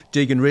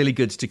Deagen, really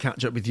good to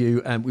catch up with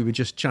you. We were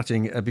just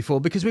chatting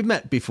before, because we've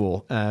met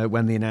before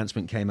when the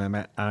announcement came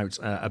out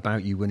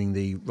about you winning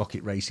the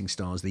Rocket Racing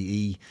Stars, the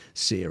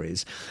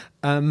E-Series.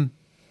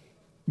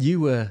 You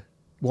were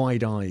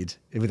wide-eyed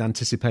with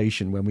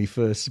anticipation when we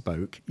first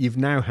spoke. You've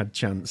now had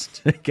chance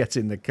to get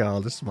in the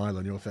car. The smile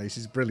on your face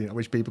is brilliant. I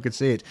wish people could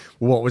see it.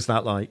 What was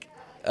that like?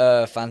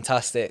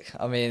 Fantastic.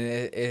 I mean,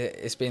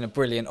 it's been a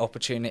brilliant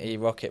opportunity.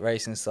 Rocket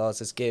Racing Stars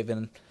has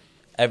given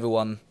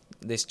everyone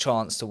this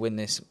chance to win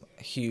this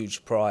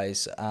huge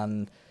prize,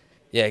 and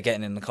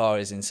getting in the car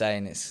is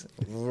insane. It's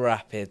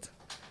rapid.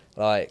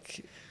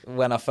 Like,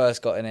 when I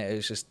first got in it, it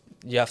was just,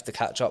 you have to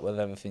catch up with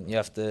everything. You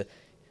have to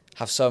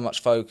have so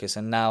much focus,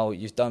 and now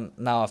I've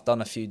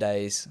done a few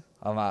days.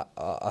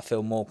 I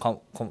feel more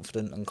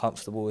confident and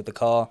comfortable with the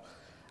car,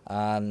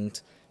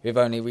 and we've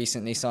only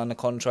recently signed a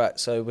contract,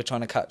 so we're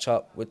trying to catch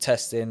up with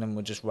testing, and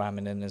we're just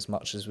ramming in as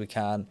much as we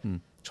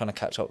can, trying to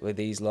catch up with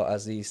these lot,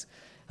 as these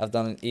have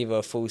done either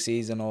a full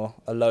season or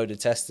a load of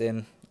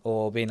testing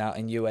or been out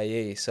in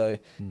UAE. So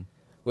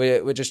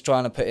we're just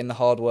trying to put in the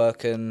hard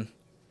work and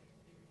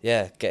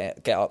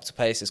get up to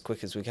pace as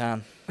quick as we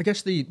can. I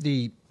guess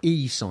the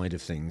E side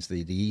of things,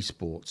 the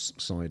esports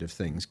side of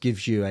things,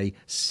 gives you a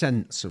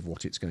sense of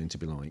what it's going to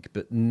be like,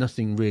 but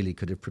nothing really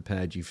could have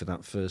prepared you for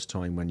that first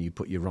time when you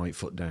put your right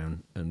foot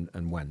down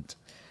and went.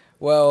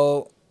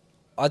 Well,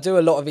 I do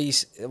a lot of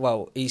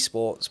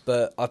esports,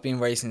 but I've been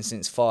racing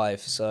since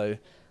 5, so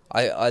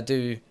I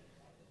do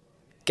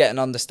get an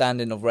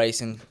understanding of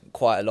racing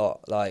quite a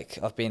lot. Like,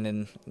 I've been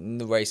in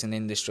the racing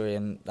industry,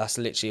 and that's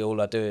literally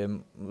all I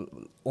do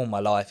all my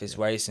life is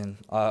racing.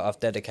 I've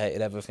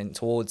dedicated everything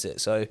towards it.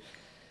 So,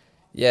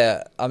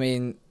 yeah, I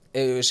mean,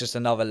 it was just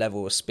another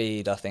level of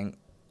speed, I think,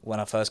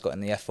 when I first got in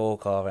the F4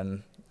 car,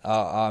 and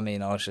I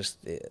was just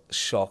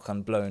shocked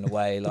and blown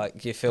away.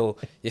 Like, you feel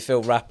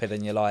rapid,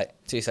 and you're like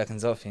 2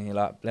 seconds off, and you're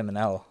like, blimmin'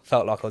 hell.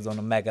 Felt like I was on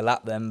a mega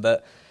lap then,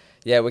 but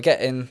yeah, we're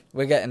getting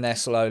there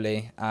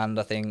slowly, and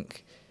I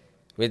think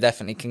we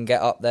definitely can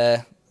get up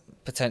there,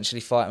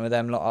 potentially fighting with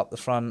them lot up the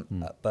front,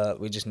 but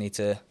we just need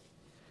to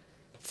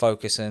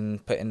focus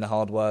and put in the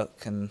hard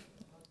work and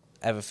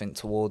everything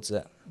towards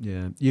it.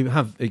 Yeah, you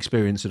have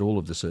experience at all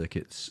of the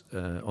circuits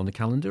on the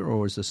calendar,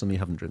 or is there some you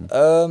haven't driven?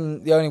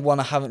 The only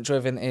one I haven't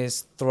driven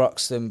is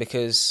Thruxton,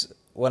 because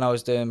when I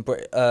was doing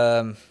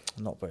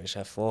not British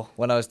F4,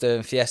 when I was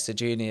doing Fiesta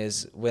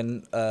Juniors,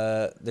 when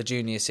the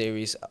Junior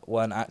Series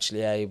weren't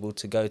actually able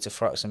to go to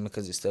Thruxton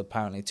because it's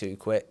apparently too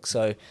quick.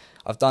 So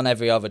I've done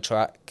every other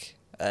track,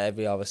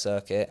 every other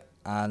circuit,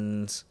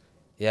 and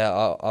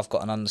I've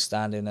got an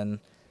understanding and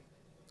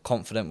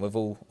confident with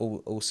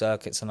all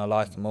circuits, and I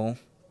like them all.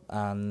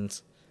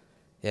 And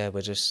I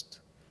just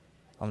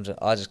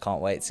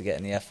can't wait to get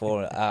in the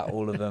F4 at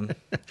all of them.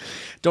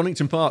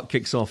 Donington Park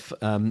kicks off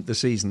the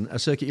season. A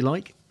circuit you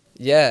like?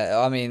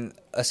 Yeah, I mean,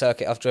 a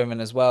circuit I've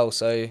driven as well.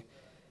 So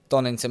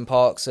Donington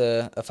Park's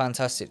a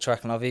fantastic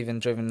track, and I've even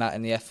driven that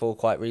in the F4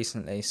 quite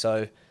recently.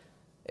 So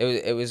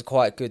it was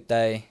quite a good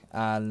day,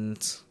 and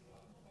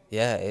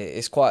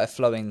it's quite a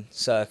flowing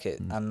circuit.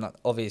 And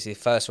obviously,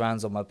 first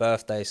round's on my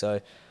birthday, so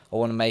I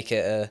want to make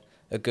it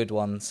a good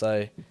one.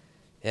 So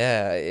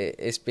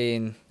it's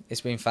been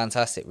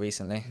fantastic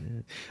recently.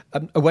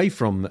 Yeah. Away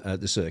from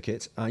the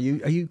circuit, are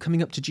you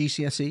coming up to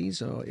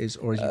GCSEs,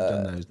 or have you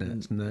done those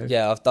now? No.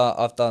 Yeah,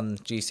 I've done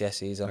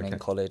GCSEs. I'm in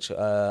college.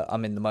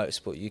 I'm in the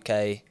Motorsport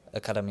UK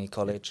Academy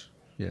College.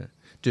 Yeah,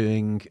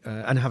 doing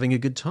and having a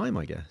good time,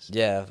 I guess.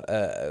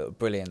 Yeah,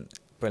 brilliant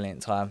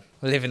time.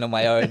 Living on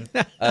my own,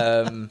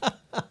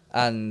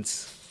 and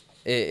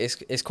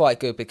it's quite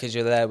good because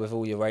you're there with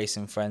all your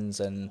racing friends,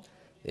 and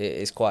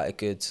it's quite a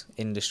good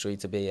industry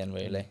to be in,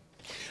 really.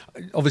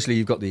 Obviously,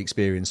 you've got the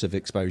experience of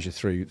exposure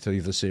through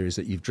the series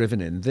that you've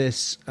driven in.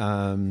 This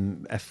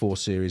F4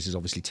 series is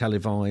obviously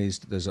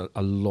televised. There's a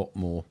lot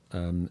more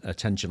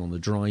attention on the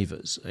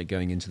drivers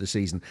going into the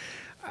season.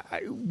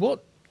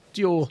 What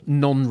do your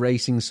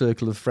non-racing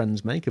circle of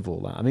friends make of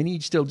all that? I mean, are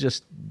you still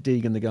just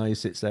Deagen, the guy who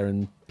sits there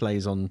and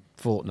plays on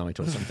Fortnite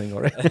or something?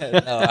 Or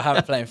No, I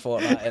haven't played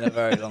Fortnite in a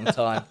very long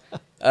time.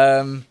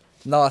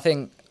 No, I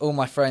think all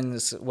my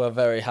friends were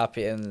very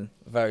happy and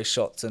very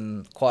shocked,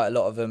 and quite a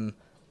lot of them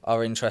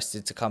are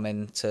interested to come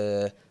in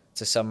to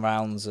some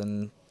rounds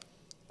and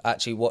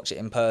actually watch it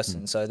in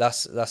person. So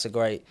that's a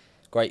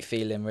great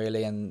feeling,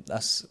 really, and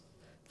that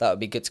would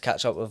be good to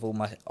catch up with all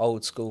my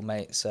old school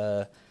mates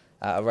at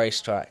a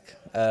racetrack.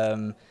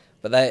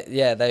 But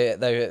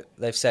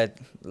they've said,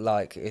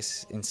 like,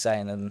 it's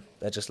insane, and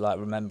they're just like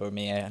remembering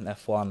me in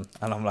F1,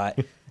 and I'm like,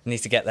 I need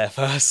to get there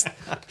first.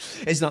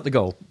 Is that the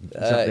goal? Is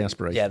that the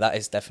aspiration? Yeah, that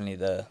is definitely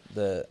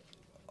the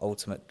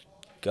ultimate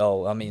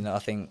goal. I mean, I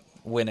think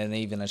winning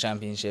even a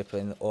championship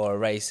or a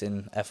race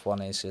in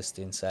F1 is just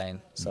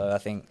insane. So I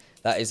think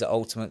that is the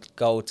ultimate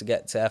goal, to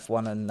get to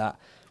F1, and that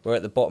we're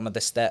at the bottom of the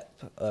step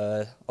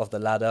of the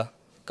ladder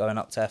going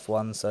up to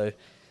F1. So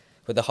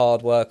with the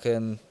hard work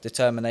and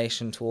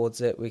determination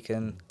towards it, we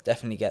can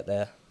definitely get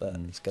there. But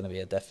it's going to be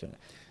a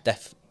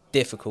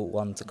difficult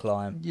one to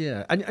climb.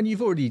 Yeah, and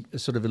you've already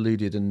sort of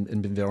alluded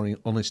and been very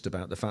honest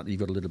about the fact that you've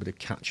got a little bit of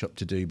catch up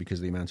to do because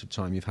of the amount of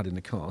time you've had in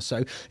the car.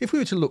 So if we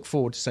were to look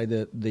forward to, say,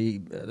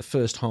 the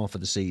first half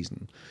of the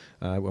season,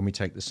 when we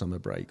take the summer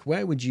break,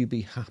 where would you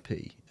be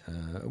happy?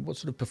 What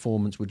sort of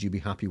performance would you be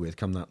happy with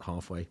come that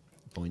halfway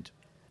point?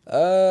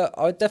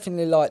 I'd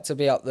definitely like to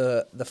be up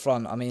the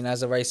front. I mean,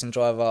 as a racing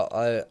driver,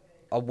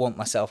 I want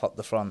myself up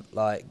the front.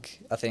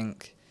 Like, I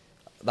think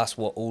that's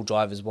what all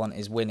drivers want,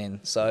 is winning.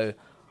 So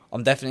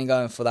I'm definitely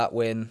going for that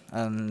win,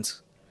 and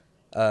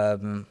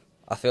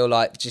I feel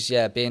like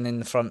being in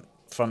the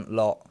front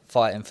lot,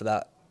 fighting for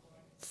that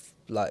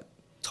like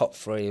top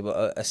three,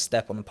 but a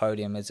step on the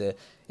podium is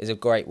a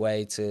great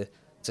way to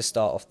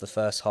start off the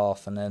first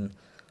half, and then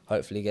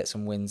hopefully get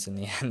some wins in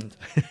the end.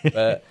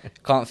 But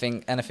can't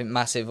think anything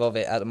massive of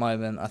it at the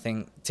moment. I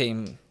think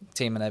team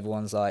and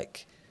everyone's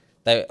like,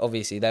 they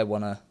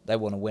want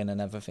to win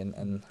and everything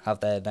and have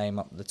their name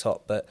up at the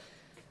top, but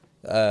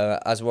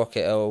as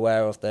Rocket are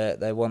aware of,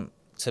 they want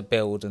to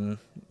build and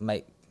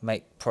make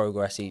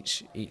progress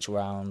each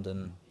round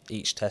and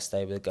each test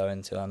day we go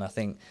into. And I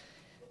think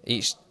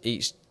each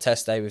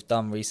test day we've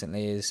done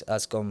recently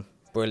has gone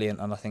brilliant,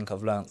 and I think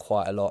I've learnt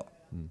quite a lot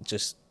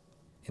just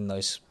in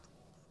those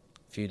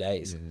few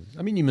days. Yeah.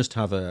 I mean, you must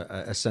have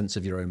a sense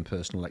of your own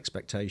personal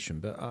expectation,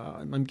 but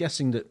I'm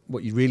guessing that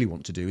what you really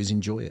want to do is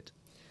enjoy it.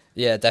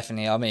 Yeah,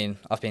 definitely. I mean,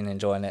 I've been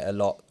enjoying it a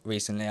lot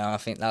recently, and I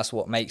think that's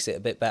what makes it a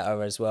bit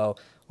better as well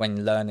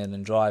when learning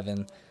and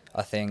driving.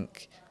 I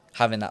think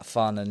having that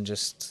fun and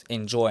just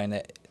enjoying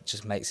it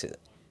just makes it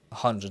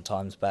 100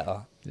 times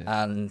better.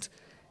 Yeah. And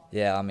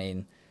yeah, I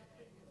mean,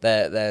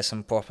 there's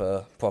some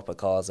proper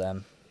cars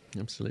then.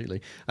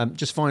 Absolutely.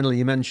 Just finally,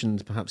 you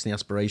mentioned perhaps the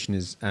aspiration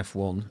is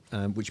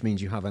F1, which means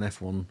you have an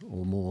F1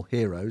 or more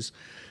heroes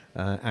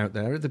out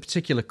there. The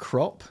particular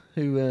crop,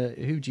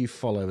 who do you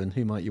follow and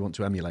who might you want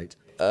to emulate?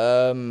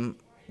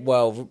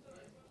 Well,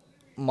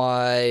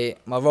 my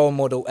role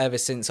model ever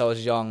since I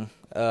was young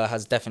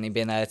has definitely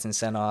been Ayrton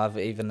Senna. I've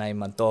even named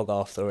my dog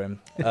after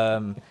him.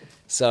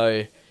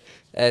 So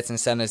Ayrton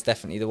Senna is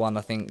definitely the one.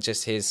 I think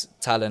just his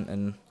talent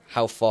and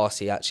how fast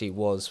he actually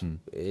was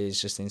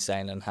is just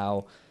insane, and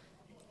how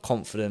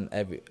confident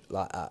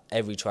at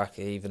every track,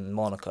 even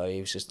Monaco,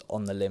 he was just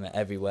on the limit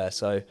everywhere.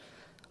 So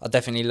I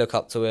definitely look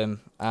up to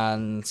him,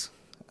 and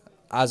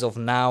as of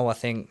now, I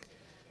think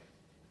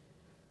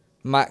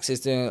Max is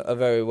doing a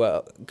very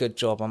good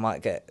job. I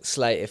might get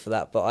slated for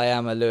that, but I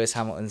am a Lewis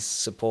Hamilton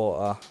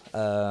supporter.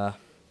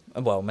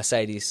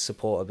 Mercedes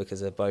supporter, because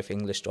they're both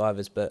English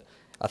drivers. But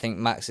I think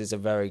Max is a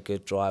very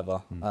good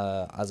driver.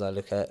 As I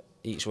look at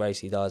each race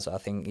he does, I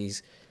think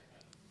he's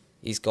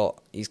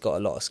got a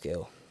lot of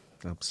skill.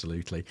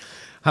 Absolutely.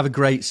 Have a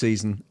great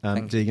season,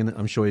 Deagen.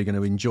 I'm sure you're going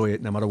to enjoy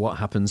it no matter what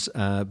happens.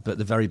 But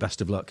the very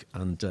best of luck,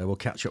 and we'll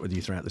catch up with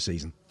you throughout the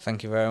season.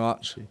 Thank you very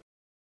much.